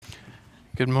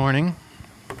Good morning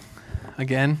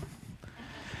again.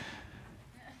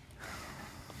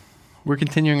 We're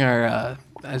continuing our,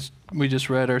 as we just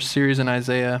read, our series in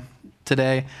Isaiah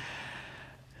today,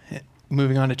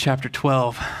 moving on to chapter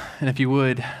 12. And if you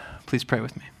would, please pray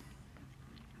with me.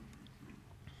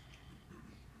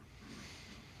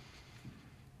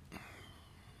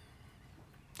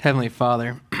 Heavenly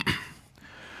Father,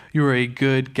 you are a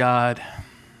good God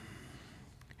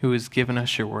who has given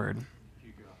us your word.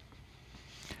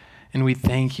 And we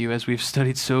thank you, as we've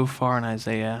studied so far in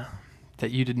Isaiah, that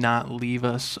you did not leave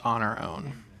us on our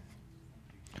own,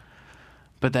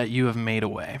 but that you have made a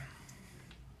way.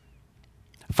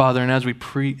 Father, and as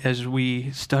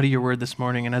we study your word this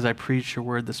morning, and as I preach your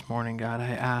word this morning, God,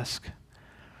 I ask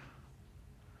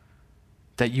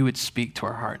that you would speak to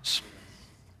our hearts.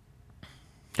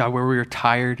 God, where we are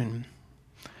tired and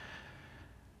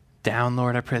down,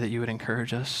 Lord, I pray that you would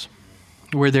encourage us.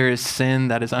 Where there is sin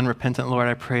that is unrepentant, Lord,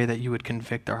 I pray that you would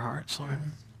convict our hearts, Lord.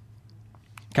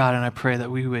 God, and I pray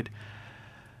that we would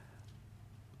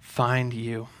find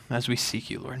you as we seek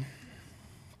you, Lord.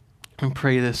 And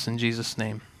pray this in Jesus'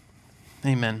 name.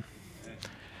 Amen.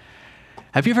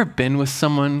 Have you ever been with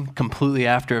someone completely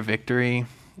after a victory,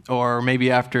 or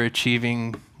maybe after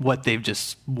achieving what they've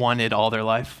just wanted all their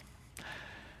life?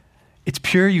 It's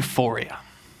pure euphoria.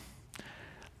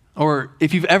 Or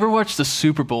if you've ever watched the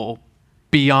Super Bowl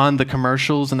beyond the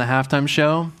commercials and the halftime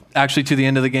show, actually to the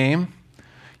end of the game,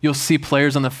 you'll see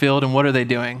players on the field, and what are they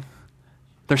doing?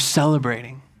 They're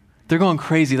celebrating. They're going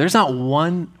crazy. There's not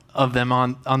one of them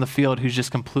on the field who's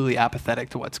just completely apathetic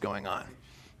to what's going on.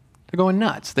 They're going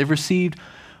nuts. They've received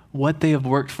what they have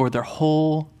worked for their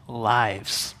whole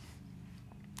lives.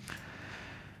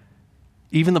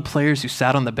 Even the players who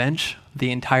sat on the bench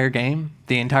the entire game,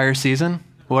 the entire season,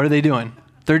 what are they doing?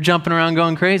 They're jumping around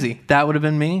going crazy. That would have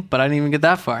been me, but I didn't even get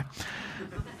that far.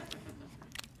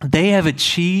 They have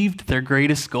achieved their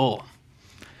greatest goal.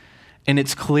 And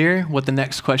it's clear what the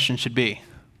next question should be.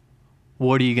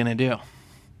 What are you going to do?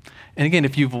 And again,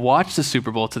 if you've watched the Super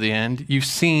Bowl to the end, you've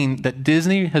seen that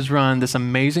Disney has run this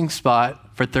amazing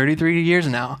spot for 33 years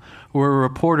now, where a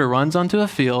reporter runs onto a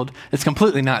field. It's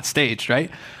completely not staged,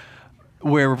 right?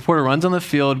 Where a reporter runs on the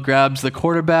field, grabs the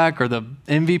quarterback or the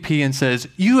MVP and says,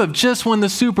 "You have just won the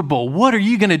Super Bowl. What are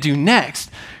you going to do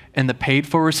next?" And the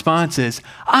paid-for response is,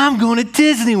 "I'm going to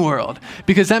Disney World."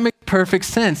 Because that makes perfect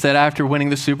sense that after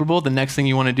winning the Super Bowl, the next thing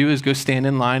you want to do is go stand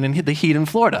in line and hit the Heat in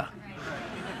Florida.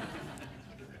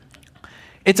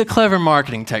 It's a clever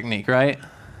marketing technique, right?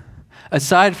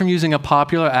 Aside from using a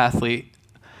popular athlete,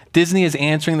 Disney is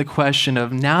answering the question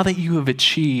of, now that you have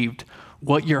achieved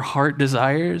what your heart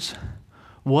desires,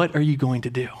 what are you going to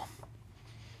do?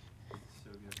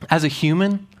 As a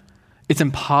human, it's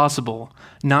impossible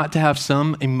not to have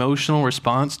some emotional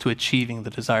response to achieving the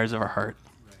desires of our heart.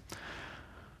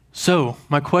 So,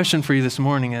 my question for you this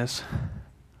morning is,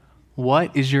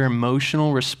 what is your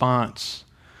emotional response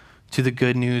to the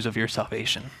good news of your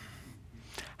salvation?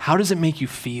 How does it make you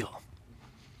feel?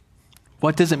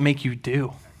 What does it make you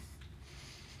do?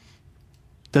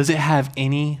 Does it have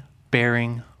any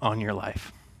bearing on your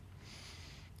life?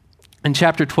 In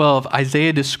chapter 12,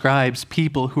 Isaiah describes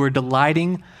people who are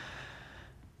delighting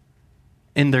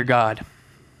in their God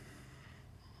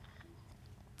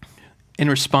in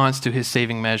response to his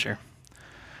saving measure.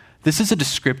 This is a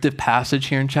descriptive passage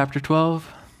here in chapter 12,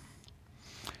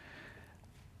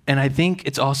 and I think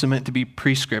it's also meant to be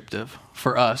prescriptive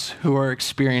for us who are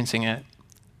experiencing it,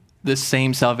 this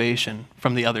same salvation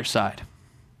from the other side.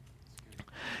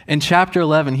 In chapter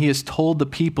 11, he has told the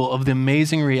people of the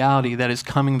amazing reality that is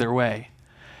coming their way.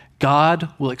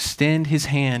 God will extend his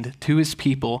hand to his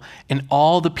people, and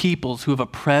all the peoples who have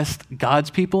oppressed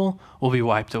God's people will be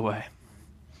wiped away.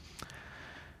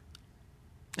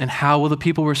 And how will the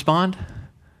people respond?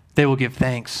 They will give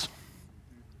thanks.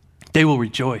 They will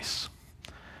rejoice.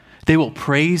 They will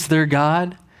praise their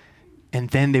God, and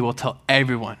then they will tell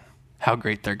everyone how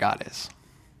great their God is.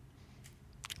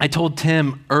 I told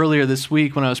Tim earlier this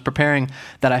week when I was preparing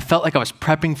that I felt like I was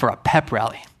prepping for a pep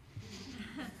rally.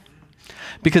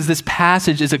 Because this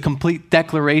passage is a complete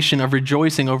declaration of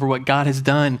rejoicing over what God has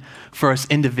done for us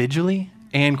individually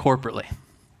and corporately.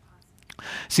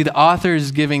 See, the author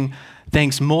is giving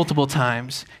thanks multiple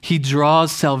times. He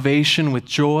draws salvation with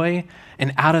joy,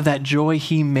 and out of that joy,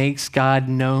 he makes God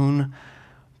known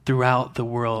throughout the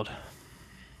world.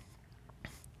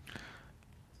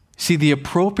 See, the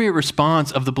appropriate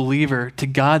response of the believer to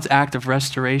God's act of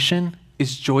restoration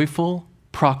is joyful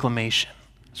proclamation.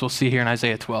 As we'll see here in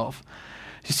Isaiah 12.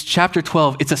 It's chapter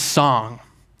 12, it's a song.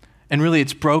 And really,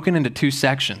 it's broken into two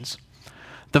sections.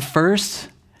 The first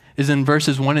is in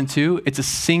verses 1 and 2. It's a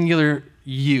singular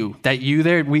you. That you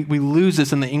there, we lose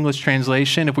this in the English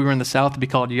translation. If we were in the South, it'd be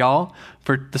called y'all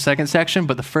for the second section,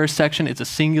 but the first section, it's a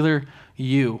singular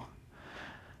you.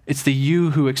 It's the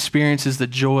you who experiences the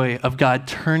joy of God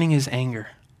turning his anger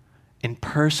and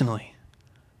personally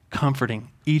comforting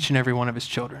each and every one of his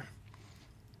children.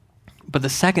 But the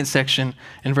second section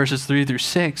in verses 3 through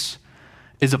 6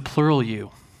 is a plural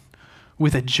you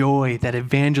with a joy that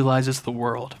evangelizes the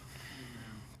world.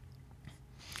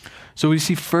 So we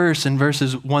see first in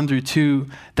verses 1 through 2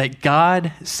 that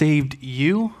God saved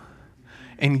you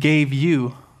and gave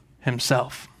you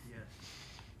himself.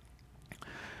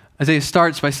 Isaiah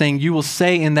starts by saying, you will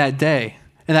say in that day,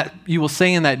 and that you will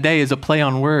say in that day is a play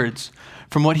on words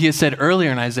from what he has said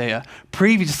earlier in Isaiah.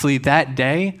 Previously, that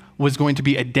day was going to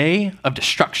be a day of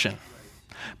destruction.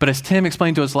 But as Tim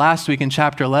explained to us last week in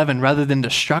chapter 11, rather than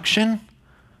destruction,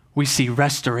 we see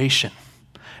restoration.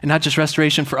 And not just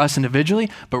restoration for us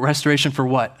individually, but restoration for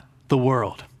what? The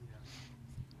world.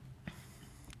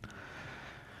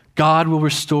 God will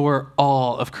restore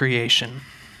all of creation.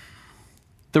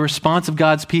 The response of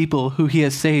God's people who he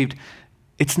has saved,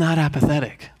 it's not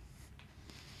apathetic.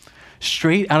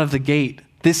 Straight out of the gate,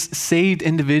 this saved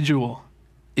individual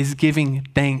is giving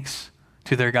thanks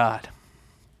to their God.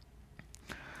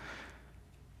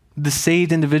 The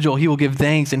saved individual, he will give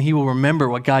thanks and he will remember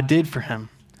what God did for him.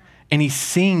 And he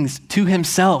sings to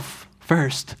himself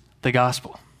first the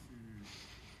gospel.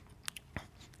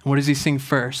 What does he sing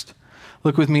first?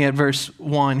 Look with me at verse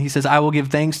 1. He says, I will give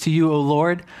thanks to you, O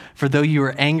Lord, for though you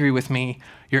were angry with me,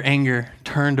 your anger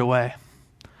turned away,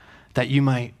 that you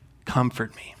might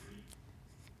comfort me.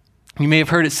 You may have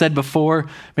heard it said before,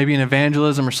 maybe in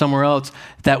evangelism or somewhere else,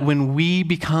 that when we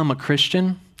become a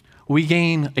Christian, we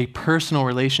gain a personal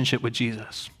relationship with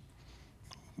Jesus.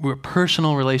 We're a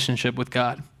personal relationship with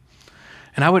God.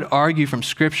 And I would argue from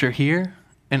Scripture here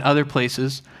and other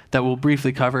places that we'll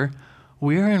briefly cover,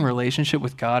 we are in relationship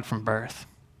with God from birth.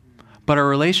 But our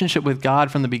relationship with God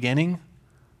from the beginning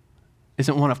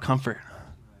isn't one of comfort.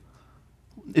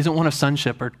 Isn't one of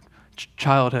sonship or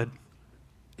childhood.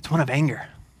 It's one of anger.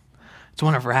 It's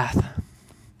one of wrath.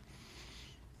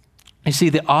 You see,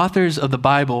 the authors of the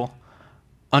Bible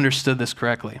understood this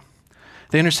correctly.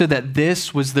 They understood that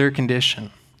this was their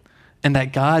condition and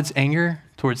that God's anger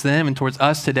towards them and towards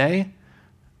us today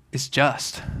is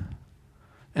just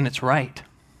and it's right.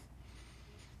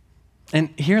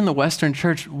 And here in the Western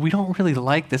church, we don't really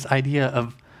like this idea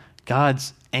of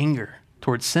God's anger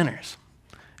towards sinners.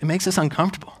 It makes us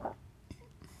uncomfortable.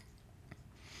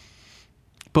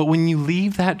 But when you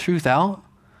leave that truth out,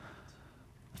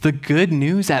 the good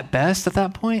news at best at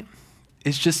that point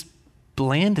is just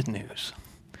bland news.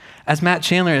 As Matt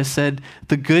Chandler has said,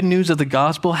 the good news of the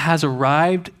gospel has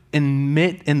arrived in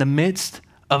the midst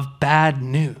of bad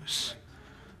news.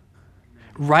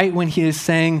 Right when he is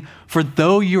saying, for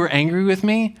though you were angry with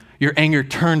me, your anger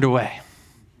turned away.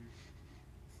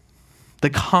 The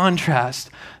contrast,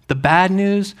 the bad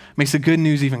news makes the good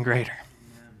news even greater.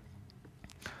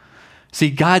 See,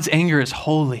 God's anger is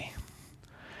holy,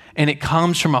 and it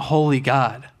comes from a holy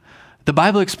God. The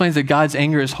Bible explains that God's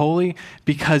anger is holy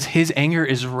because his anger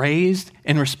is raised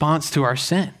in response to our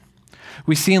sin.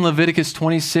 We see in Leviticus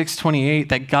 26:28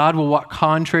 that God will walk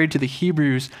contrary to the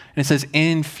Hebrews, and it says,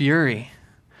 in fury,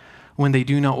 when they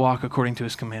do not walk according to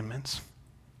his commandments.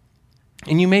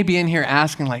 And you may be in here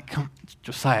asking, like,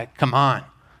 Josiah, come on.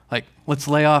 Like, let's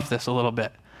lay off this a little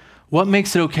bit. What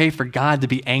makes it okay for God to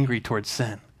be angry towards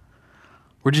sin?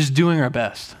 We're just doing our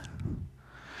best.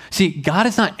 See, God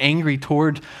is not angry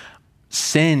toward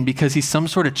sin because he's some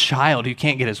sort of child who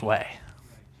can't get his way.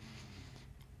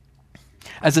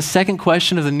 As the second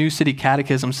question of the New City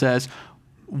Catechism says,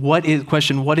 what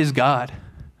is God?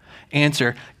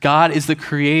 Answer, God is the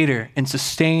creator and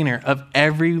sustainer of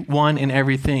everyone and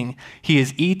everything. He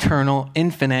is eternal,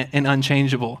 infinite, and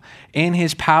unchangeable. In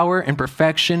his power and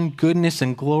perfection, goodness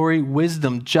and glory,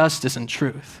 wisdom, justice, and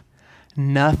truth.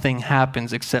 Nothing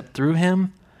happens except through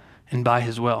him and by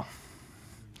his will.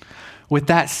 With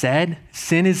that said,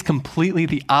 sin is completely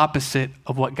the opposite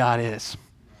of what God is.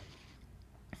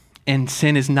 And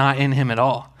sin is not in him at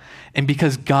all. And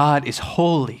because God is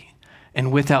holy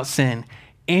and without sin,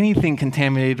 anything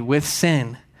contaminated with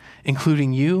sin,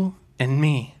 including you and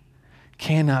me,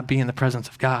 cannot be in the presence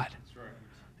of God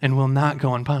and will not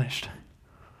go unpunished.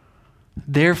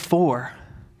 Therefore,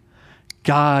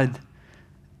 God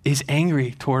is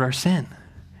angry toward our sin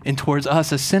and towards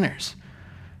us as sinners,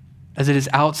 as it is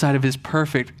outside of his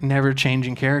perfect,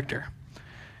 never-changing character.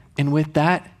 And with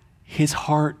that, his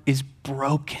heart is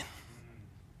broken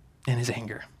in his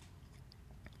anger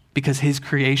because his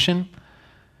creation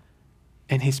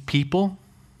and his people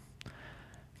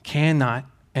cannot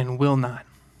and will not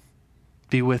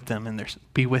be with him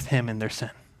in their sin.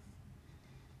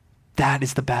 That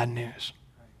is the bad news.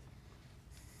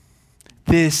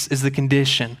 This is the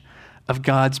condition of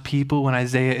God's people when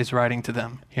Isaiah is writing to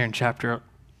them here in the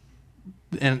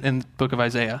book of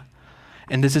Isaiah.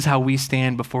 And this is how we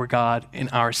stand before God in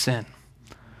our sin.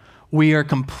 We are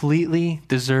completely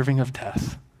deserving of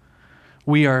death.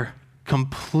 We are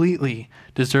completely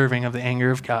deserving of the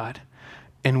anger of God.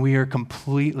 And we are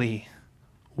completely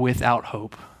without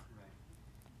hope.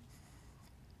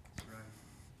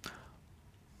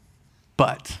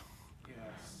 But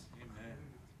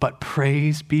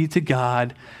praise be to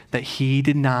God that he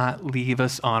did not leave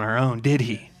us on our own, did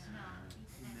he?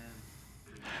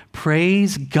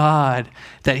 Praise God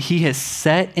that he has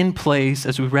set in place,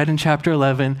 as we read in chapter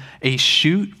 11, a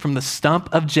shoot from the stump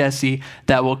of Jesse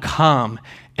that will come,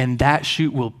 and that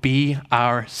shoot will be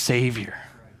our Savior.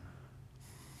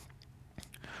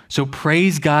 So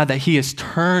praise God that he has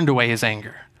turned away his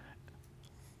anger.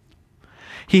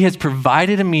 He has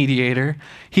provided a mediator.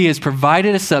 He has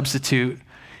provided a substitute.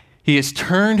 He has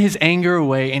turned his anger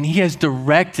away, and he has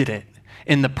directed it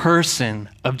in the person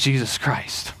of Jesus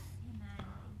Christ.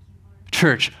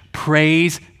 Church,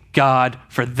 praise God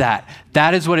for that.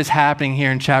 That is what is happening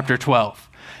here in chapter 12.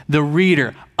 The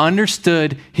reader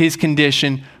understood his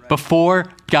condition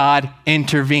before God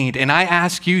intervened. And I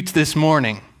ask you this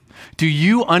morning, do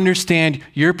you understand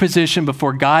your position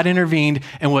before God intervened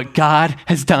and what God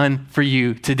has done for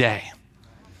you today?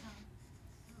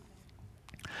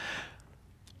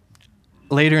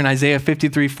 Later in Isaiah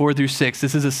 53, 4-6,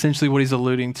 this is essentially what he's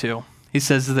alluding to. He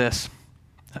says this,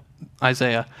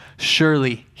 Isaiah,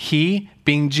 surely he,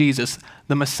 being Jesus,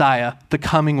 the Messiah, the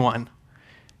coming one,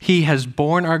 he has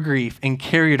borne our grief and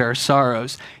carried our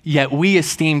sorrows, yet we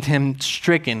esteemed him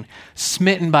stricken,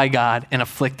 smitten by God, and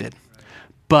afflicted.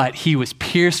 But he was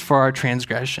pierced for our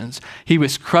transgressions. He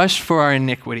was crushed for our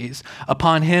iniquities.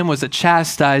 Upon him was a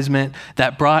chastisement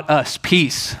that brought us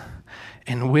peace.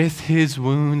 And with his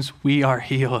wounds we are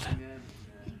healed.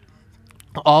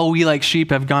 All we like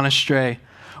sheep have gone astray.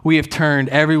 We have turned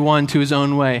every one to his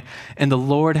own way. And the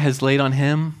Lord has laid on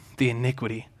him the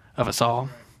iniquity of us all.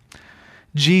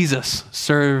 Jesus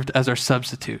served as our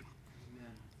substitute.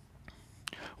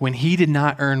 When he did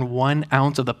not earn 1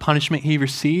 ounce of the punishment he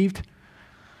received,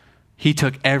 he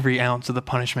took every ounce of the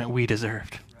punishment we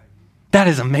deserved. That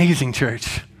is amazing,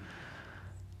 church.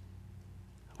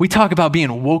 We talk about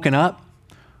being woken up.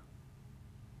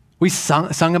 We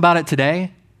sung about it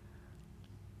today.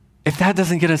 If that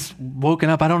doesn't get us woken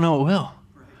up, I don't know what will.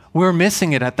 We're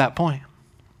missing it at that point.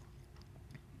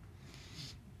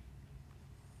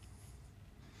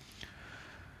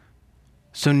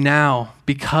 So now,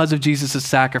 because of Jesus'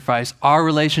 sacrifice, our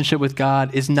relationship with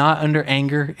God is not under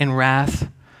anger and wrath,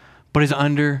 but is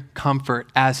under comfort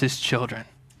as his children.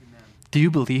 Amen. Do you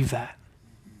believe that?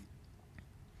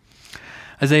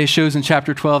 Isaiah shows in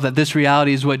chapter 12 that this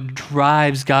reality is what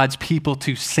drives God's people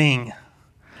to sing.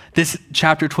 This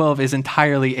chapter 12 is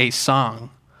entirely a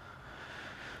song.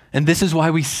 And this is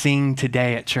why we sing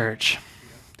today at church.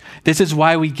 This is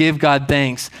why we give God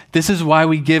thanks. This is why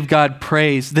we give God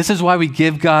praise. This is why we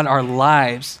give God our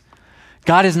lives.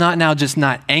 God is not now just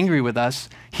not angry with us.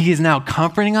 He is now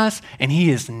comforting us, and he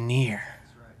is near.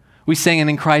 We sang it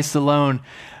in Christ alone.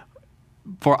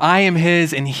 For I am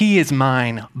his and he is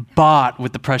mine, bought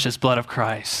with the precious blood of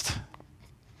Christ.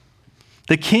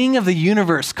 The King of the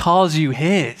universe calls you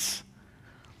his.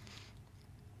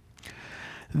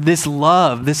 This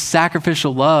love, this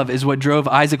sacrificial love, is what drove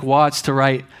Isaac Watts to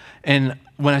write, and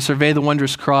when I survey the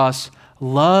wondrous cross,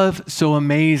 love so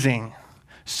amazing,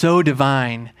 so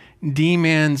divine,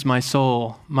 demands my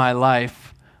soul, my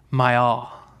life, my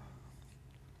all.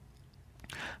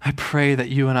 I pray that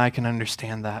you and I can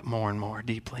understand that more and more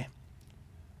deeply.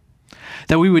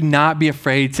 That we would not be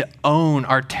afraid to own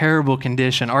our terrible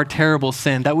condition, our terrible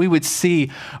sin, that we would see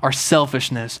our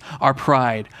selfishness, our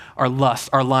pride, our lust,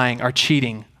 our lying, our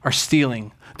cheating, our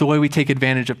stealing, the way we take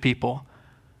advantage of people,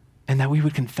 and that we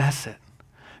would confess it.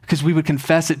 Because we would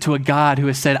confess it to a God who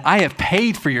has said, I have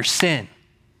paid for your sin.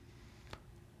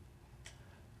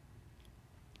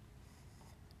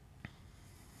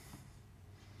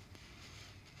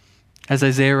 As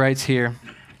Isaiah writes here,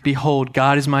 behold,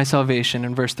 God is my salvation,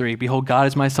 in verse 3. Behold, God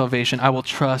is my salvation. I will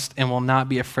trust and will not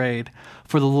be afraid.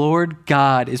 For the Lord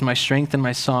God is my strength and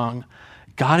my song.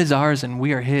 God is ours and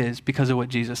we are his because of what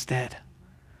Jesus did.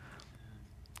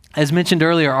 As mentioned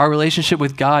earlier, our relationship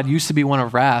with God used to be one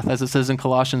of wrath, as it says in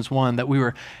Colossians 1, that we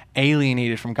were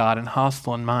alienated from God and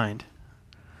hostile in mind.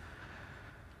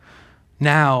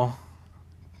 Now,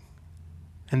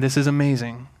 and this is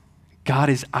amazing, God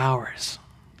is ours.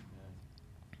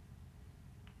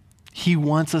 He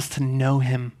wants us to know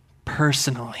him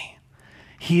personally.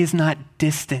 He is not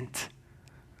distant.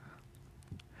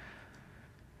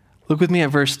 Look with me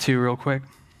at verse 2 real quick.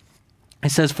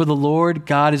 It says, "For the Lord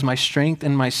God is my strength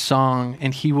and my song,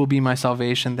 and he will be my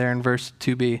salvation," there in verse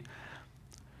 2b.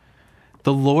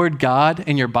 The Lord God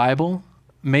in your Bible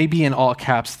may be in all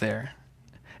caps there.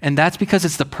 And that's because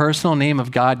it's the personal name of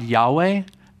God, Yahweh,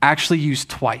 actually used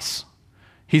twice.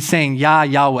 He's saying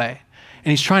Yahweh. And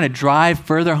he's trying to drive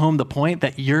further home the point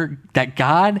that that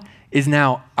God is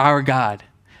now our God.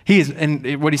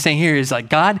 And what he's saying here is like,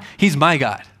 God, he's my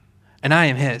God, and I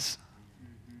am his.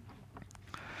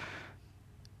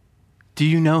 Do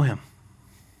you know him?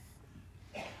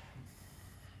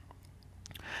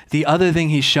 The other thing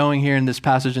he's showing here in this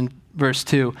passage in verse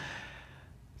 2,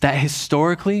 that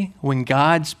historically, when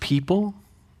God's people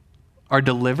are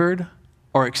delivered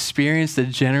or experience the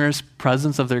generous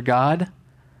presence of their God,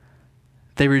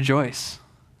 they rejoice.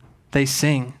 They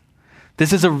sing.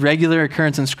 This is a regular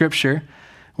occurrence in Scripture.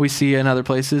 We see in other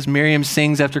places. Miriam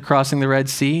sings after crossing the Red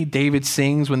Sea. David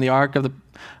sings when the Ark of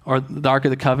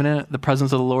the Covenant, the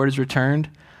presence of the Lord, is returned.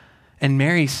 And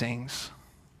Mary sings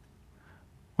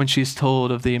when she's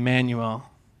told of the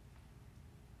Emmanuel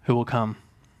who will come.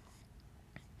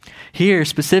 Here,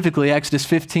 specifically,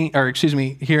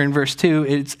 here in verse 2,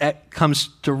 it comes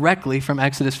directly from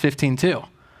Exodus 15:2,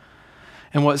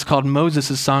 and what's called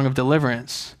Moses' Song of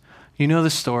Deliverance. You know the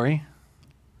story.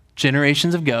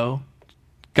 Generations ago,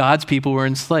 God's people were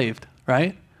enslaved,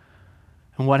 right?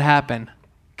 And what happened?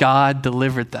 God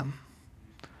delivered them.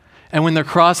 And when they're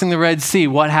crossing the Red Sea,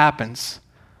 what happens?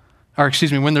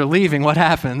 When they're leaving, what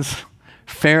happens?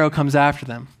 Pharaoh comes after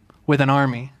them with an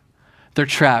army. They're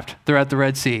trapped. They're at the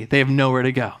Red Sea. They have nowhere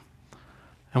to go.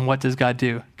 And what does God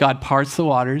do? God parts the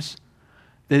waters.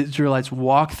 The Israelites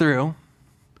walk through,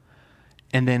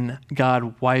 and then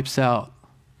God wipes out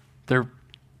their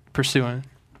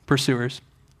pursuers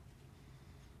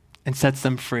and sets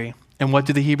them free. And what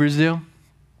do the Hebrews do?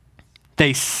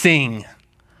 They sing.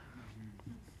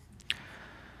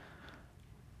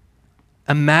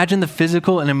 Imagine the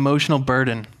physical and emotional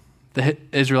burden the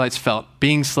Israelites felt,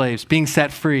 being slaves, being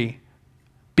set free,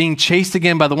 being chased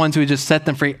again by the ones who had just set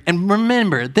them free. And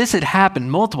remember, this had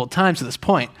happened multiple times to this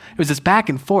point. It was this back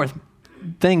and forth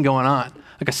thing going on,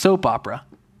 like a soap opera.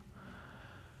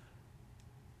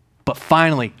 But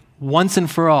finally, once and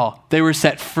for all, they were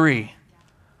set free.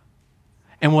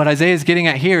 And what Isaiah is getting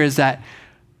at here is that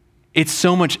it's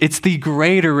the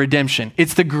greater redemption.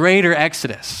 It's the greater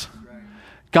Exodus.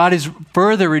 God is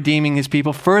further redeeming his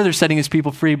people, further setting his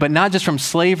people free, but not just from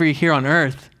slavery here on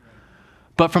earth,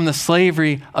 but from the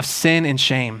slavery of sin and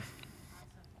shame.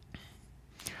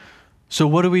 So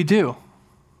what do?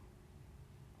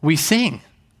 We sing.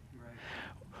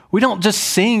 We don't just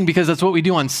sing because that's what we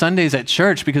do on Sundays at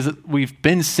church, because we've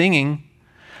been singing.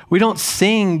 We don't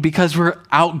sing because we're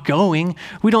outgoing.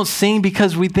 We don't sing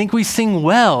because we think we sing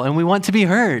well and we want to be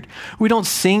heard. We don't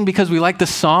sing because we like the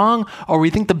song or we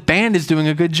think the band is doing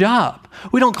a good job.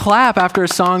 We don't clap after a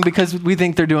song because we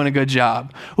think they're doing a good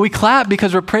job. We clap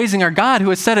because we're praising our God who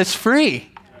has set us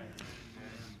free.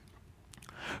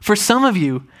 For some of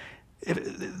you,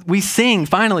 we sing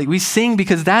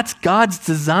because that's God's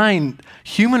designed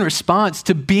human response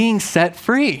to being set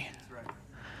free.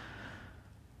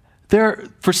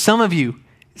 For some of you,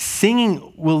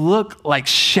 singing will look like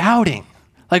shouting.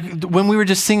 Like when we were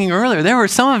just singing earlier, there were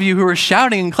some of you who were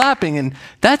shouting and clapping, and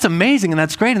that's amazing, and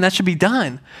that's great, and that should be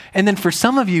done. And then for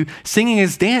some of you, singing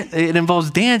it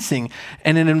involves dancing,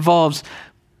 and it involves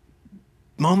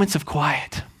moments of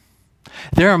quiet.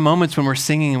 There are moments when we're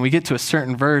singing and we get to a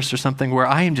certain verse or something where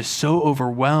I am just so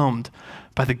overwhelmed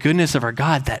by the goodness of our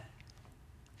God that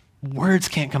words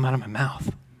can't come out of my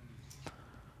mouth.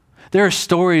 There are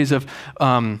stories of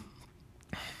the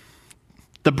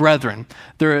Brethren.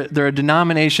 They're a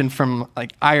denomination from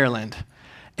like Ireland,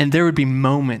 and there would be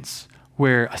moments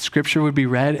where a scripture would be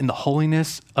read and the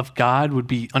holiness of God would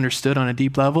be understood on a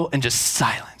deep level, and just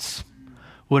silence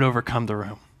would overcome the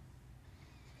room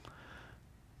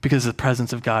because the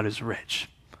presence of God is rich.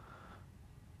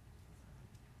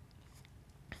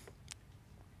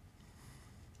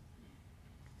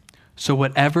 So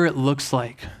whatever it looks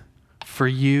like for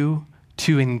you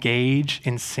to engage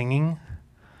in singing,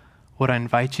 what I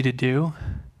invite you to do,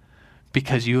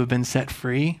 because you have been set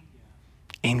free,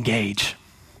 engage.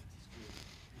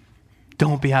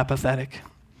 Don't be apathetic.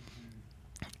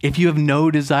 If you have no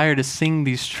desire to sing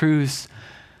these truths,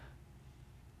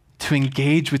 to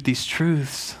engage with these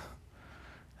truths,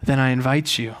 then I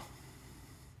invite you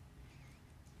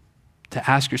to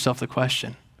ask yourself the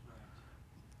question,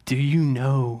 do you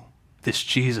know this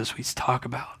Jesus we talk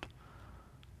about?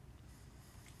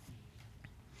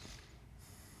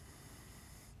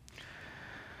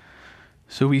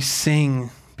 So we sing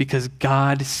because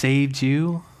God saved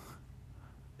you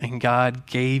and God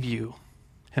gave you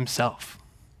himself.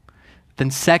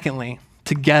 Then secondly,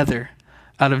 together,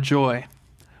 out of joy,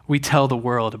 we tell the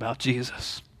world about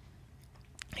Jesus.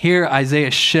 Here,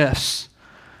 Isaiah shifts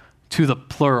to the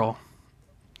plural.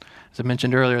 As I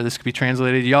mentioned earlier, this could be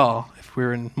translated y'all if we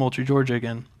were in Moultrie, Georgia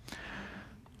again.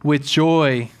 With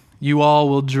joy, you all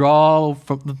will draw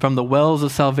from the wells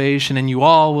of salvation, and you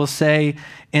all will say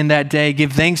in that day,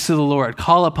 give thanks to the Lord,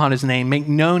 call upon his name, make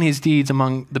known his deeds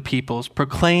among the peoples,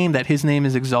 proclaim that his name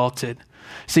is exalted.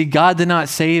 See, God did not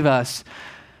save us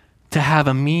to have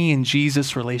a me and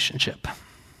Jesus relationship.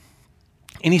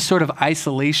 Any sort of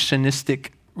isolationistic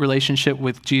relationship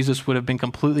with Jesus would have been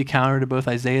completely counter to both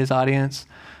Isaiah's audience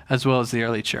as well as the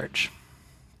early church.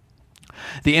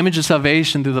 The image of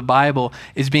salvation through the Bible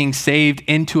is being saved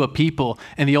into a people.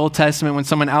 In the Old Testament, when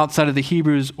someone outside of the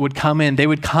Hebrews would come in, they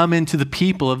would come into the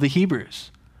people of the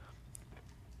Hebrews.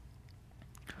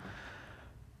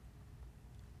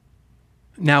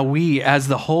 Now we, as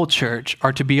the whole church,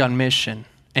 are to be on mission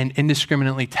and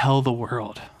indiscriminately tell the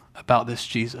world about this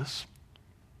Jesus.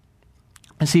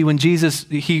 And see, when Jesus,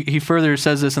 he further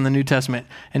says this in the New Testament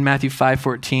in Matthew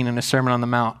 5:14 in a Sermon on the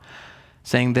Mount,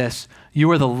 saying this, you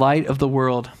are the light of the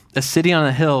world. A city on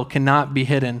a hill cannot be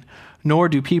hidden, nor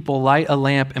do people light a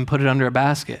lamp and put it under a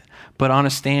basket, but on a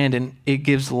stand, and it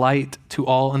gives light to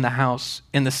all in the house.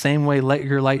 In the same way, let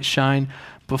your light shine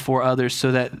before others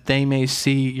so that they may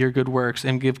see your good works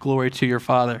and give glory to your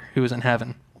Father who is in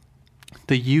heaven.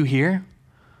 The you here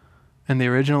in the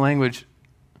original language,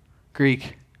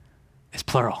 Greek, is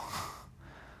plural.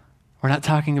 We're not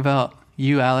talking about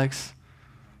you, Alex,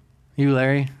 you,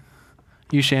 Larry,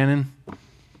 you, Shannon,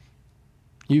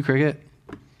 you, Cricket.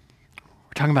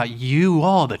 We're talking about you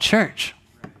all, the church.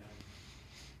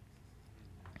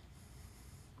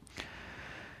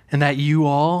 And that you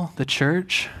all, the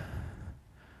church,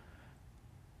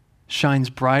 shines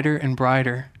brighter and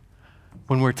brighter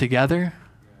when we're together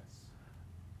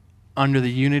under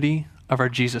the unity of our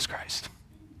Jesus Christ.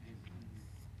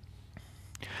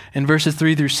 In verses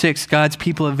 3-6, God's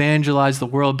people evangelize the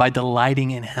world by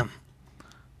delighting in him.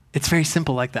 It's very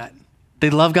simple like that. They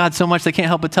love God so much they can't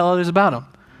help but tell others about him.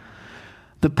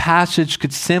 The passage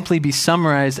could simply be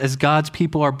summarized as God's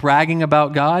people are bragging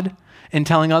about God and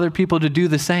telling other people to do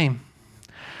the same.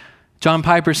 John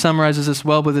Piper summarizes this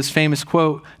well with his famous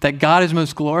quote that God is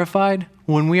most glorified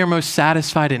when we are most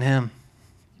satisfied in him.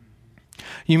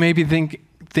 You may be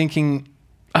thinking,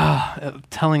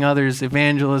 telling others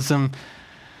evangelism,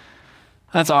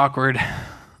 that's awkward.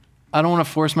 I don't want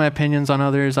to force my opinions on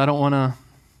others. I don't want to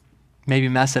maybe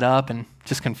mess it up and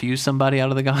just confuse somebody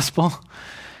out of the gospel.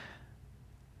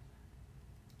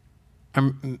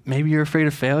 Or maybe you're afraid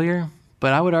of failure,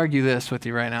 but I would argue this with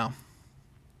you right now.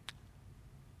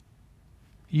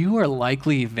 You are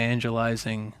likely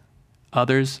evangelizing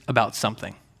others about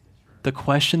something. The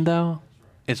question, though,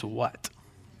 is what?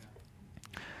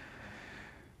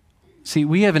 See,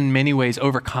 we have in many ways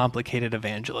overcomplicated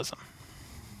evangelism.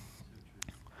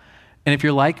 And if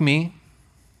you're like me,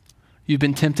 you've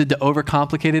been tempted to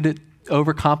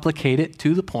overcomplicate it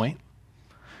to the point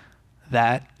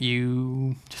that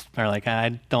you just are like,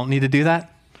 I don't need to do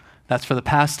that. That's for the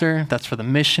pastor. That's for the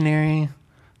missionary.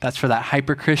 That's for that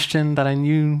hyper-Christian that I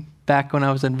knew back when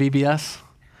I was in VBS.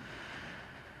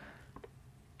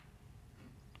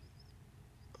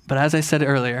 But as I said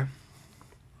earlier,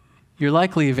 you're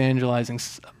likely evangelizing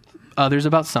others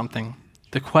about something.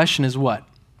 The question is what?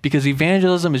 Because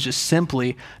evangelism is just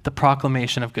simply the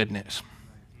proclamation of good news.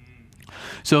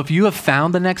 So if you have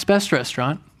found the next best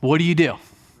restaurant, what do?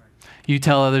 You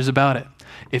tell others about it.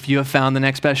 If you have found the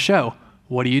next best show,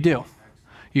 what do?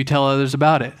 You tell others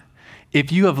about it.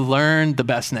 If you have learned the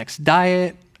best next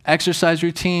diet, exercise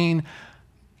routine,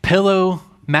 pillow,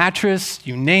 mattress,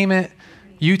 you name it,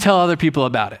 you tell other people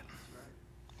about it.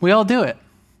 We all do it.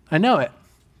 I know it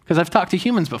because I've talked to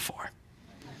humans before.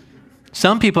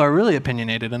 Some people are really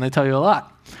opinionated and they tell you a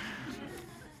lot.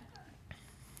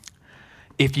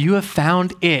 If you have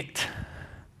found it,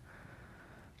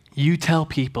 you tell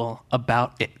people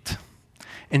about it.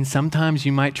 And sometimes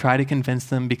you might try to convince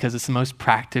them because it's the most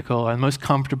practical or the most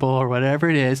comfortable or whatever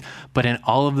it is. But in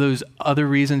all of those other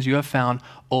reasons you have found,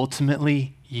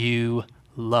 ultimately you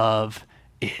love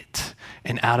it.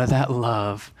 And out of that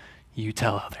love, you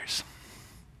tell others.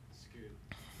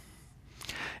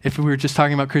 If we were just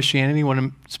talking about Christianity, want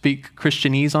to speak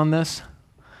Christianese on this,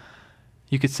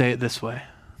 you could say it this way.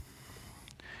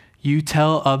 You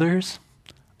tell others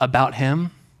about him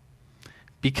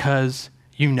because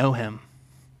you know him.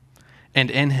 And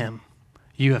in him,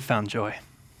 you have found joy.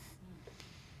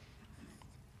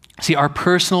 See, our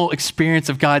personal experience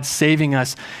of God saving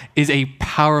us is a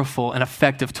powerful and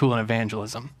effective tool in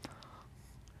evangelism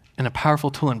and a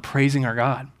powerful tool in praising our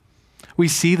God. We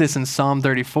see this in Psalm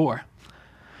 34.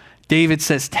 David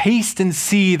says, taste and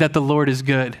see that the Lord is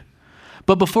good.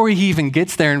 But before he even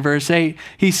gets there in verse 8,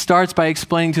 he starts by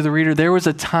explaining to the reader, there was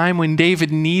a time when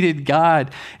David needed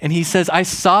God. And he says, I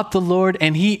sought the Lord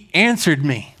and he answered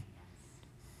me.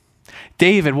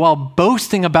 David, while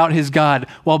boasting about his God,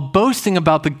 while boasting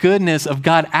about the goodness of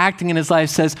God acting in his life,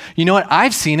 says, you know what?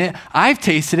 I've seen it. I've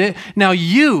tasted it. Now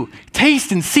you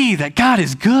taste and see that God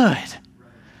is good.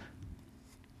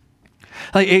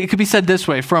 Like, it could be said this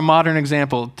way for a modern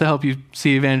example to help you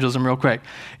see evangelism real quick.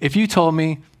 If you told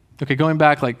me, okay, going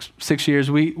back like 6 years,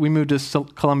 we moved to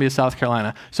Columbia, South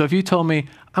Carolina. So if you told me,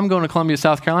 I'm going to Columbia,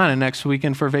 South Carolina next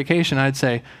weekend for vacation, I'd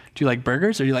say, do you like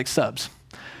burgers or do you like subs?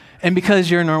 And because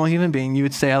you're a normal human being, you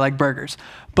would say, I like burgers.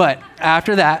 But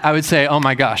after that, I would say, oh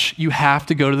my gosh, you have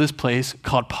to go to this place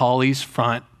called Polly's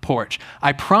Front Porch.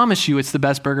 I promise you it's the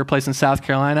best burger place in South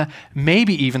Carolina,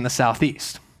 maybe even the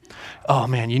Southeast. Oh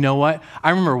man, you know what? I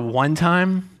remember one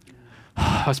time,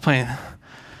 I was playing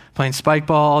spike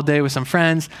ball all day with some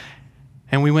friends,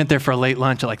 and we went there for a late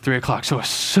lunch at like 3 o'clock. So I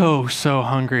was so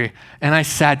hungry. And I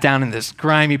sat down in this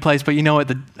grimy place, but you know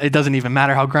what? It doesn't even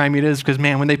matter how grimy it is because,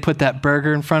 man, when they put that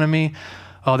burger in front of me,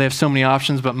 oh, they have so many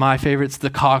options, but my favorite's the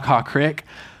Caw Crick.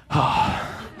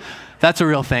 Oh, that's a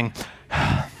real thing.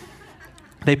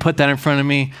 They put that in front of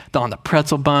me on the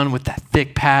pretzel bun with that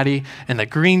thick patty and the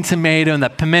green tomato and the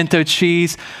pimento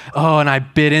cheese. Oh, and I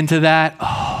bit into that.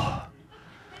 Oh.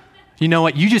 You know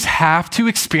what? You just have to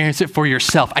experience it for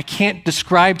yourself. I can't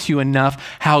describe to you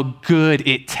enough how good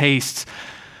it tastes.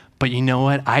 But you know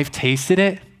what? I've tasted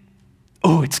it.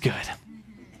 Oh, it's good.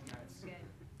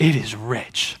 It is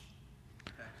rich.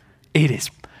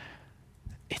 It's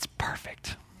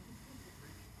perfect.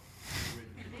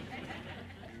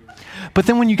 But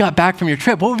then when you got back from your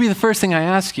trip, what would be the first thing I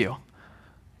ask you?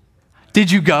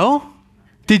 Did you go?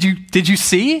 Did you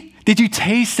see? Did you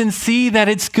taste and see that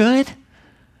it's good?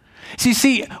 So you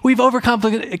see, we've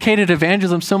overcomplicated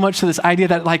evangelism so much to this idea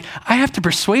that, like, I have to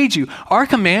persuade you. Our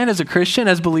command as a Christian,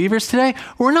 as believers today,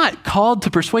 we're not called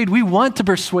to persuade. We want to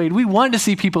persuade. We want to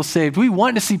see people saved. We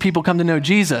want to see people come to know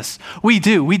Jesus. We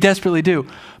do. We desperately do.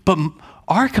 But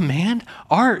our command,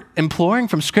 our imploring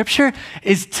from Scripture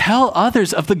is tell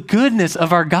others of the goodness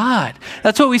of our God.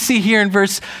 That's what we see here in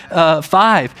verse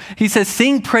 5. He says,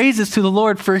 sing praises to the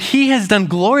Lord, for he has done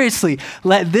gloriously.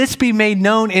 Let this be made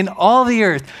known in all the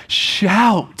earth.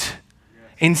 Shout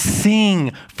and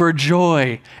sing for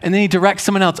joy. And then he directs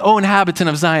someone else, oh, inhabitant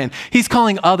of Zion. He's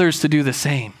calling others to do the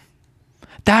same.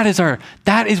 That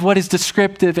is what is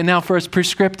descriptive and now for us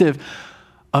prescriptive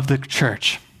of the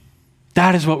church.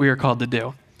 That is what we are called to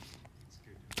do.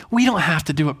 We don't have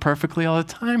to do it perfectly all the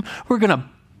time. We're going to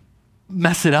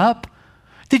mess it up.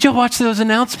 Did you watch those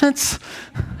announcements?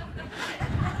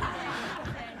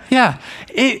 Yeah.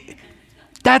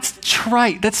 That's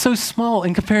trite. That's so small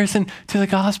in comparison to the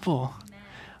gospel.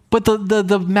 But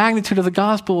the magnitude of the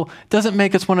gospel doesn't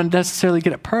make us want to necessarily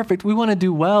get it perfect. We want to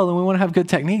do well and we want to have good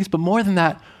techniques. But more than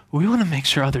that, we want to make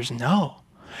sure others know.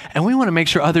 And we want to make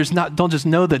sure others don't just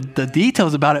know the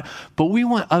details about it, but we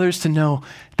want others to know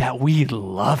that we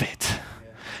love it,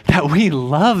 that we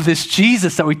love this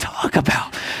Jesus that we talk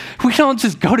about. We don't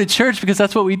just go to church because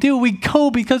that's what we do. We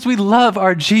go because we love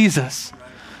our Jesus.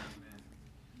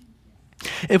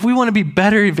 If we want to be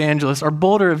better evangelists or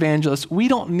bolder evangelists, we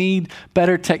don't need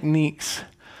better techniques.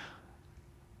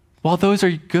 While those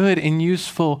are good and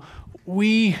useful,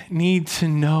 we need to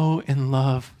know and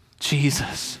love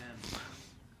Jesus.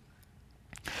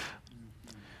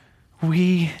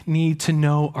 We need to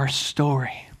know our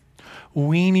story.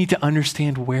 We need to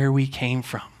understand where we came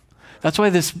from. That's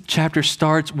why this chapter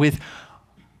starts with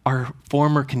our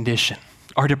former condition,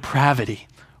 our depravity.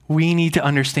 We need to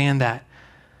understand that.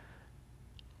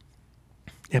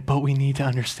 Yeah, but we need to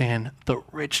understand the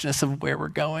richness of where we're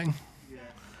going.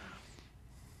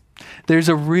 There's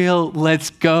a real, let's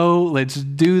go, let's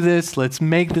do this, let's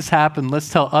make this happen, let's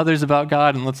tell others about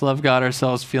God, and let's love God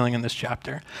ourselves feeling in this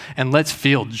chapter. And let's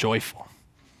feel joyful,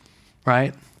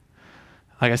 right?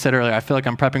 Like I said earlier, I feel like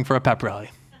I'm prepping for a pep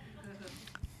rally.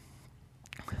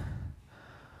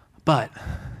 But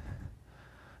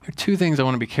there are two things I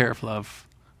want to be careful of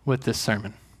with this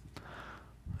sermon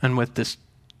and with this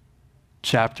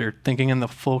chapter, thinking in the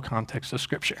full context of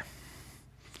Scripture.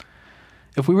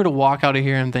 If we were to walk out of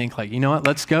here and think like, you know what,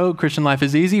 let's go, Christian life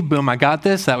is easy, boom, I got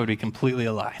this, that would be completely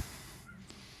a lie.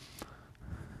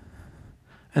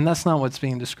 And that's not what's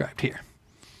being described here.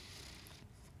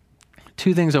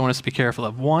 Two things I want us to be careful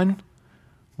of. One,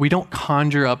 we don't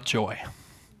conjure up joy.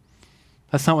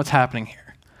 That's not what's happening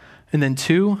here. And then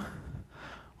 2,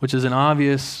 which is an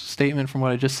obvious statement from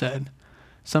what I just said,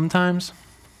 sometimes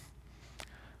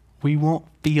we won't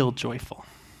feel joyful.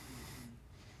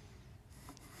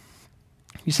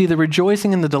 You see, the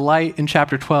rejoicing and the delight in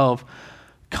chapter 12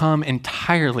 come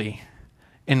entirely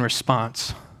in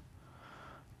response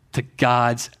to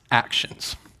God's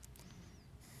actions.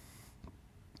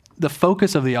 The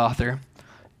focus of the author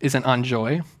isn't on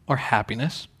joy or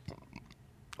happiness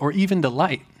or even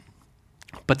delight,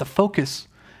 but the focus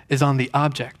is on the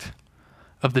object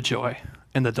of the joy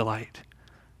and the delight,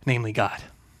 namely God.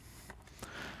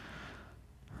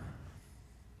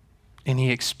 And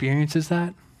he experiences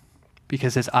that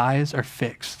because his eyes are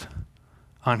fixed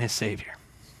on his Savior.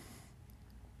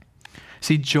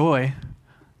 See, joy,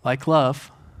 like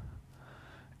love,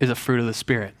 is a fruit of the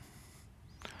Spirit.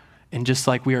 And just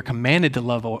like we are commanded to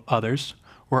love others,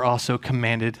 we're also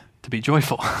commanded to be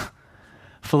joyful.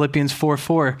 Philippians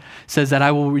 4:4 says that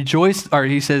I will rejoice, or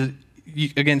he says,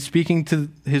 again, speaking to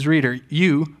his reader,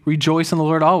 you rejoice in the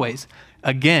Lord always.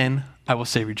 Again, I will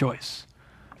say rejoice.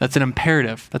 That's an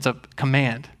imperative. That's a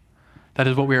command. That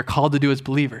is what we are called to do as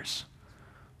believers.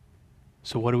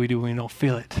 So what do we do when we don't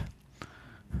feel it?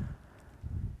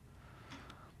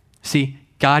 See,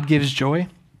 God gives joy,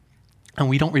 and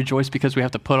we don't rejoice because we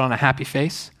have to put on a happy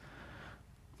face,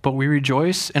 but we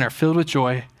rejoice and are filled with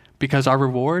joy because our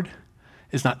reward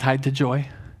is not tied to joy,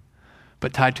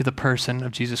 but tied to the person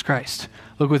of Jesus Christ.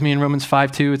 Look with me in Romans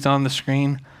 5:2. It's on the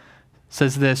screen. It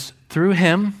says this, through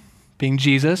him, being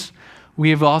Jesus, we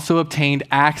have also obtained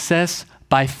access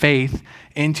by faith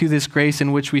into this grace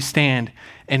in which we stand,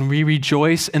 and we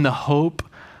rejoice in the hope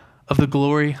of the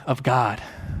glory of God.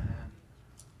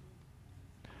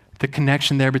 The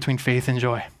connection there between faith and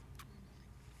joy.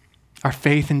 Our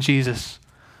faith in Jesus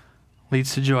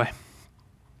leads to joy.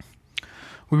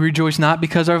 We rejoice not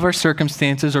because of our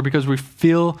circumstances or because we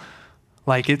feel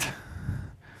like it.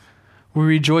 We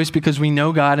rejoice because we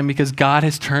know God and because God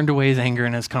has turned away his anger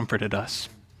and has comforted us.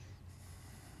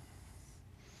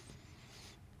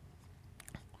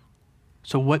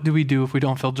 So what do we do if we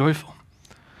don't feel joyful?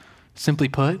 Simply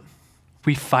put,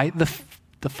 we fight the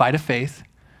fight of faith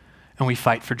and we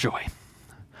fight for joy.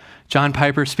 John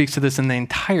Piper speaks to this in the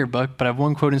entire book, but I have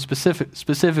one quote in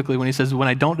specifically when he says, when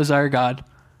I don't desire God,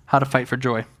 how to fight for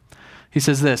joy. He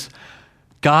says this,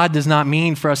 God does not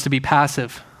mean for us to be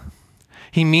passive.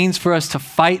 He means for us to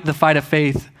fight the fight of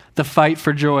faith, the fight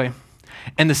for joy.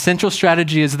 And the central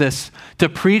strategy is this, to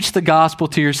preach the gospel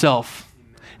to yourself.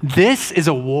 This is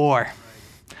a war.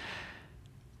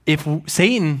 If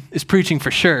Satan is preaching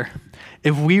for sure,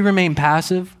 if we remain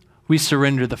passive, we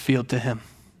surrender the field to him.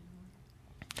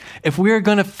 If we are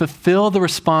going to fulfill the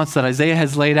response that Isaiah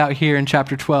has laid out here in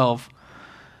chapter 12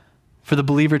 for the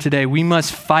believer today, we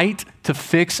must fight to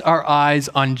fix our eyes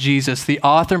on Jesus, the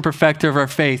author and perfecter of our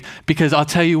faith. Because I'll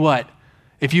tell you what,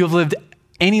 if you have lived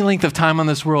any length of time on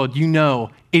this world, you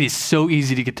know it is so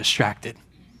easy to get distracted.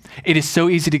 It is so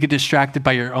easy to get distracted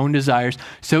by your own desires,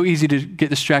 so easy to get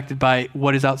distracted by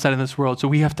what is outside of this world. So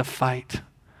we have to fight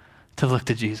to look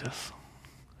to Jesus.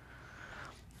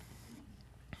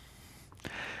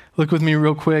 Look with me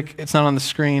real quick. It's not on the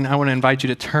screen. I want to invite you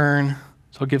to turn,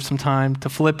 so I'll give some time, to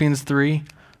Philippians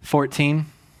 3:14.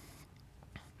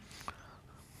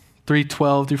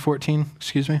 3:12 through 14,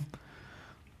 excuse me.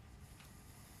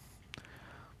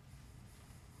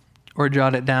 Or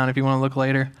jot it down if you want to look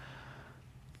later.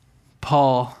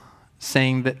 Paul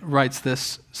writes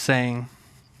this saying,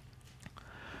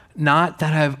 not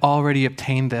that I have already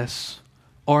obtained this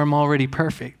or am already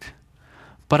perfect,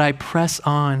 but I press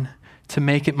on to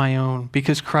make it my own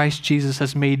because Christ Jesus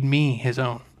has made me his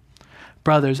own.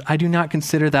 Brothers, I do not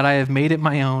consider that I have made it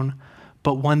my own,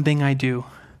 but one thing I do,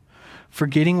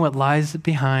 forgetting what lies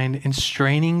behind and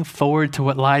straining forward to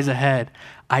what lies ahead,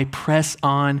 I press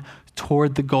on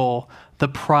toward the goal, the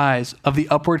prize of the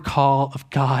upward call of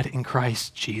God in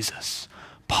Christ Jesus.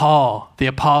 Paul, the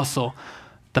apostle,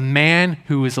 the man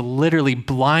who was literally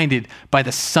blinded by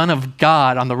the Son of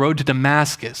God on the road to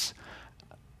Damascus,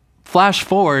 flash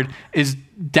forward, is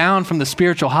down from the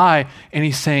spiritual high, and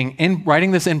he's saying,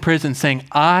 writing this in prison, saying,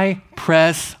 I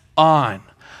press on.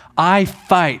 I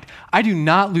fight. I do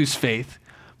not lose faith,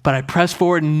 but I press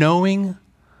forward knowing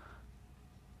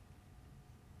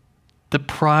the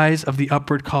prize of the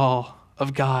upward call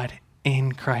of God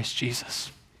in Christ Jesus.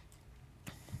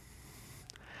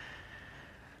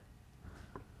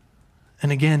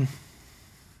 And again,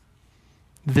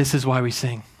 this is why we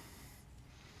sing.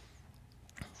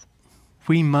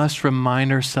 We must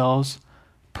remind ourselves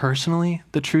personally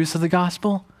the truths of the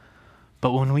gospel,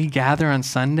 but when we gather on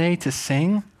Sunday to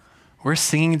sing, We're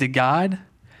singing to God,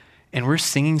 and we're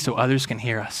singing so others can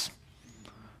hear us.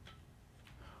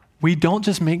 We don't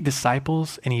just make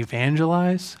disciples and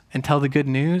evangelize and tell the good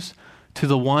news to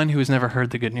the one who has never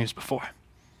heard the good news before.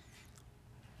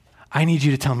 I need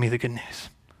you to tell me the good news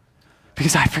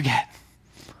because I forget.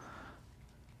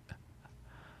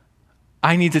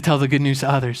 I need to tell the good news to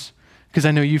others because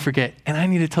I know you forget. And I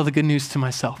need to tell the good news to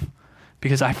myself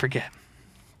because I forget.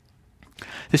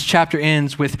 This chapter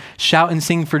ends with, shout and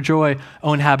sing for joy,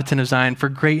 O inhabitant of Zion, for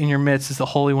great in your midst is the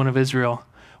Holy One of Israel.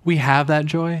 We have that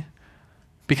joy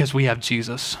because we have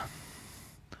Jesus.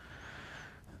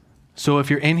 So if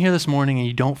you're in here this morning and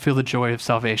you don't feel the joy of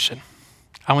salvation,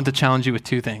 I want to challenge you with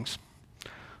two things.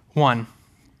 One,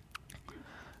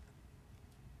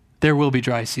 there will be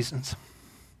dry seasons.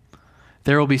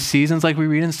 There will be seasons like we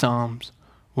read in Psalms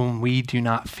when we do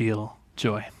not feel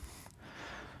joy.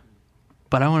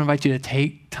 But I want to invite you to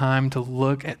take time to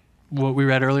look at what we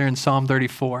read earlier in Psalm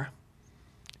 34.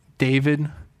 David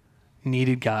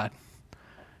needed God.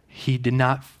 He did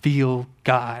not feel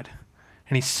God,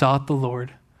 and he sought the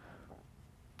Lord,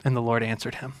 and the Lord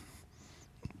answered him.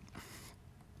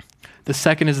 The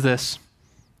second is this.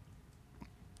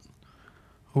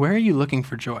 Where are you looking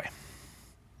for joy?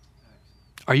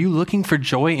 Are you looking for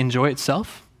joy in joy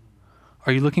itself?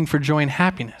 Are you looking for joy in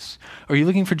happiness? Are you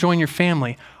looking for joy in your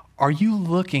family? Are you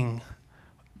looking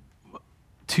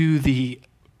to the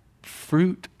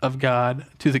fruit of God,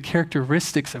 to the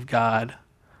characteristics of God,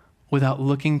 without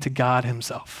looking to God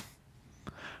himself?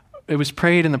 It was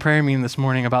prayed in the prayer meeting this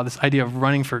morning about this idea of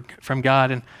running from God,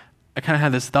 and I kind of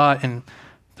had this thought in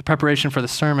the preparation for the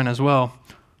sermon as well.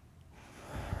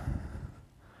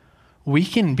 We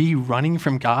can be running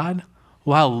from God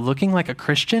while looking like a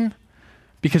Christian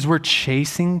because we're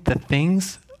chasing the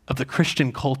things of the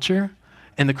Christian culture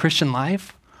and the Christian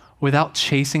life without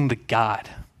chasing the God,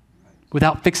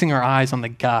 without fixing our eyes on the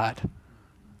God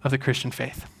of the Christian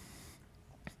faith.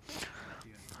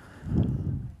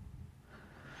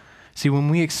 See, when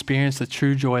we experience the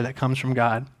true joy that comes from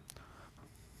God,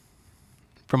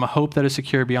 from a hope that is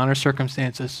secure beyond our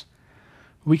circumstances,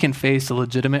 we can face the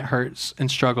legitimate hurts and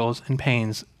struggles and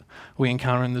pains we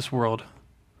encounter in this world.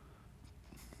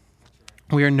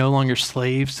 We are no longer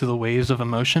slaves to the waves of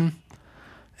emotion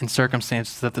and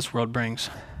circumstances that this world brings.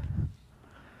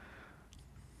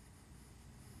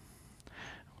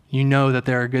 You know that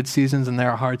there are good seasons and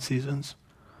there are hard seasons,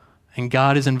 and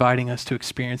God is inviting us to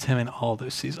experience him in all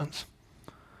those seasons.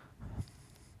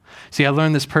 See, I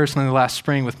learned this personally last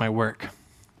spring with my work.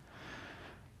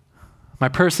 My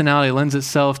personality lends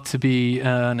itself to be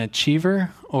an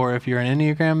achiever, or if you're an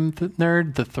Enneagram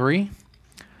nerd, the 3.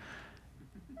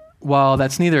 While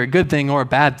that's neither a good thing or a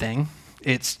bad thing,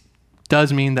 it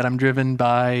does mean that I'm driven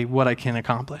by what I can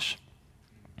accomplish.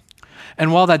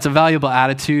 And while that's a valuable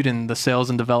attitude in the sales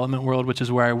and development world, which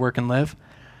is where I work and live,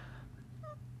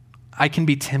 I can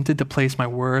be tempted to place my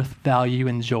worth, value,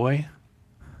 and joy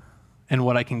in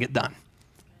what I can get done.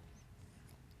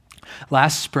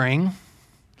 Last spring,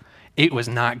 it was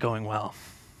not going well.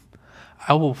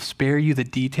 I will spare you the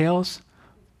details,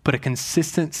 but a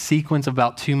consistent sequence of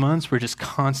about 2 months were just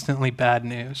constantly bad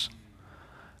news.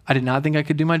 I did not think I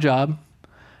could do my job,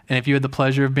 and if you had the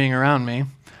pleasure of being around me,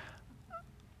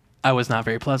 I was not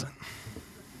very pleasant.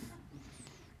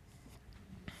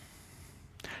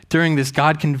 During this,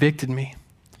 God convicted me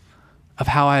of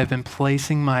how I have been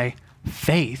placing my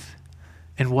faith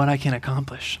in what I can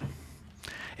accomplish.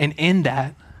 And in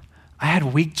that, I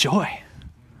had weak joy.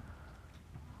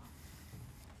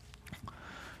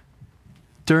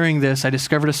 During this, I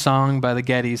discovered a song by the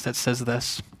Gettys that says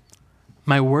this: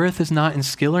 "My worth is not in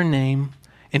skill or name,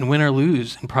 in win or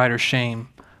lose, in pride or shame,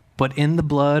 but in the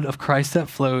blood of Christ that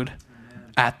flowed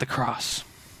at the cross."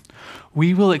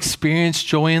 We will experience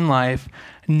joy in life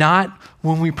not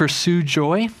when we pursue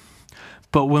joy,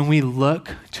 but when we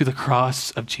look to the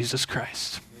cross of Jesus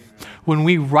Christ. When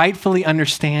we rightfully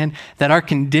understand that our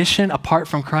condition apart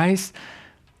from Christ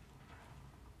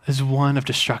is one of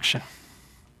destruction.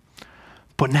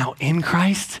 But now in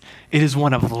Christ, it is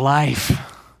one of life.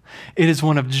 It is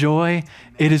one of joy.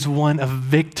 It is one of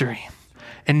victory.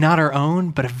 And not our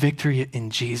own, but a victory in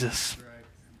Jesus.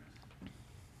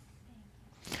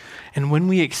 And when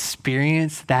we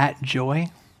experience that joy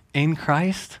in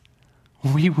Christ,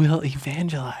 we will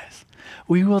evangelize.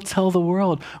 We will tell the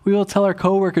world. We will tell our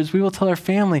coworkers. We will tell our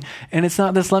family. And it's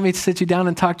not this, let me sit you down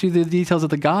and talk to you the details of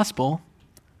the gospel.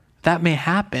 That may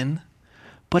happen.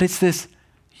 But it's this,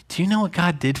 do you know what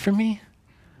God did for me?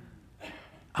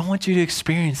 I want you to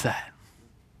experience that.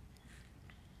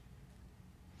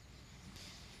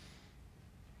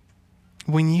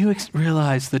 When you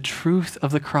realize the truth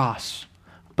of the cross,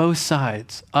 both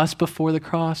sides, us before the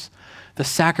cross, the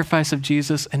sacrifice of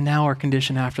Jesus, and now our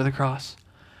condition after the cross.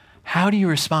 How do you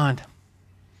respond?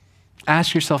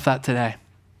 Ask yourself that today.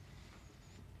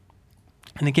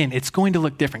 And again, it's going to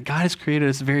look different. God has created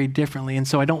us very differently, and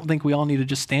so I don't think we all need to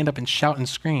just stand up and shout and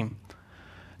scream.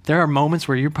 There are moments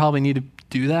where you probably need to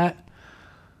do that,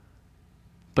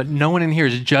 but no one in here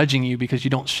is judging you because you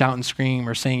don't shout and scream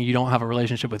or saying you don't have a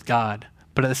relationship with God.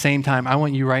 But at the same time, I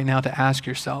want you right now to ask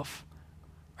yourself,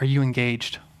 are you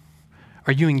engaged?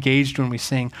 Are you engaged when we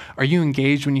sing? Are you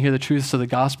engaged when you hear the truths of the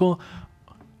gospel?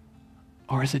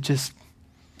 Or is it just,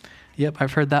 yep,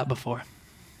 I've heard that before?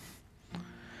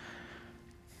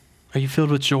 Are you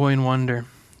filled with joy and wonder?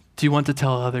 Do you want to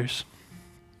tell others?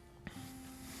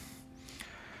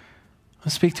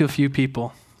 Let's speak to a few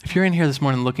people. If you're in here this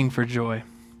morning looking for joy,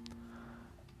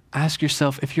 ask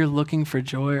yourself if you're looking for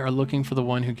joy or looking for the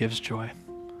one who gives joy.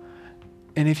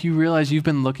 And if you realize you've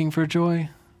been looking for joy,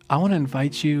 I want to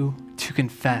invite you to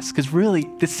confess. Because really,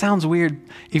 this sounds weird,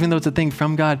 even though it's a thing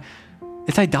from God.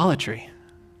 It's idolatry.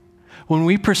 When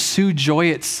we pursue joy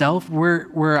itself,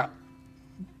 we're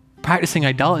practicing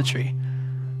idolatry.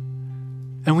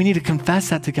 And we need to confess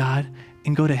that to God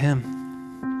and go to him.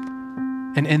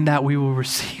 And in that we will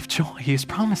receive joy. He has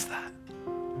promised that.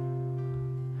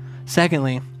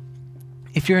 Secondly,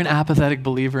 if you're an apathetic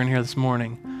believer in here this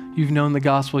morning, you've known the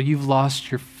gospel, you've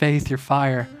lost your faith, your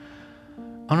fire,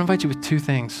 I want to invite you with two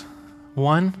things.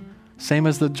 One, same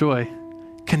as the joy,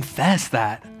 confess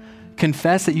that.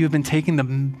 Confess that you have been taking the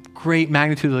great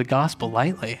magnitude of the gospel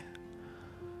lightly.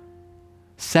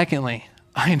 Secondly,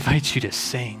 I invite you to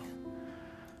sing.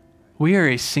 We are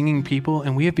a singing people,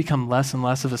 and we have become less and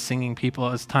less of a singing people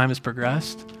as time has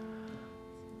progressed.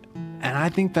 And I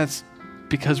think that's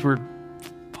because we're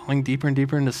falling deeper and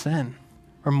deeper into sin.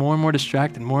 We're more and more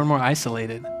distracted, more and more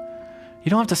isolated. You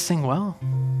don't have to sing well.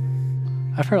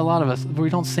 I've heard a lot of us, we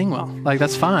don't sing well. Like,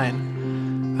 that's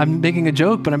fine. I'm making a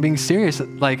joke, but I'm being serious.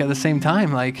 Like, at the same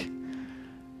time, like,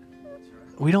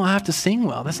 we don't have to sing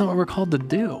well. That's not what we're called to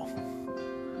do.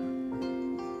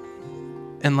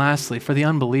 And lastly, for the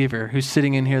unbeliever who's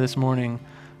sitting in here this morning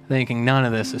thinking none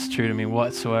of this is true to me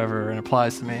whatsoever and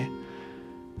applies to me,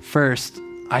 first,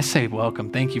 I say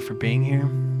welcome. Thank you for being here.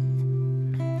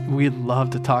 We'd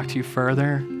love to talk to you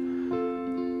further.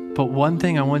 But one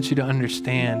thing I want you to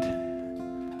understand,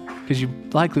 because you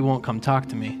likely won't come talk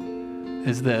to me,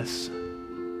 is this.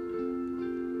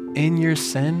 In your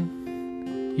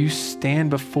sin, you stand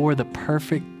before the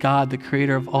perfect God, the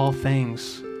creator of all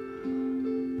things,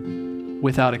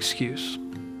 without excuse.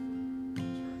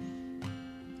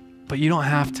 But you don't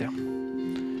have to.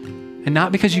 And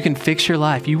not because you can fix your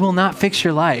life. You will not fix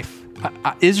your life.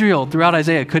 Israel, throughout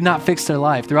Isaiah, could not fix their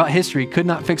life. Throughout history, could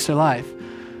not fix their life.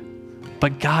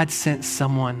 But God sent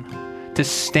someone to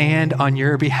stand on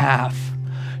your behalf,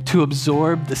 to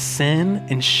absorb the sin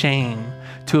and shame,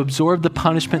 to absorb the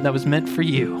punishment that was meant for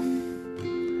you.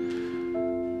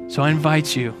 So I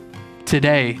invite you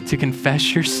today to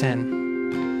confess your sin,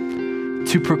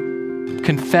 to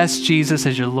confess Jesus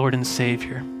as your Lord and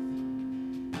Savior.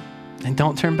 And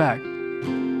don't turn back.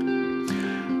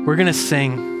 We're going to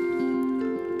sing.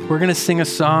 We're going to sing a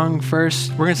song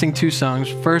first. We're going to sing two songs.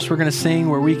 First, we're going to sing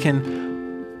where we can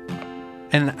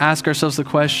and ask ourselves the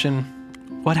question,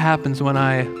 what happens when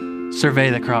I survey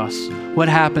the cross? What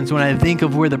happens when I think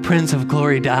of where the Prince of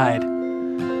Glory died?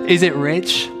 Is it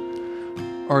rich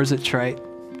or is it trite?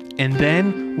 And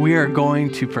then we are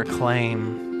going to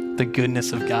proclaim the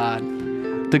goodness of God,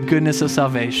 the goodness of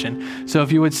salvation. So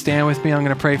if you would stand with me, I'm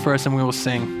going to pray for us and we will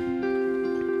sing.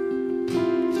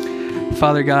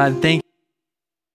 Father God, thank you.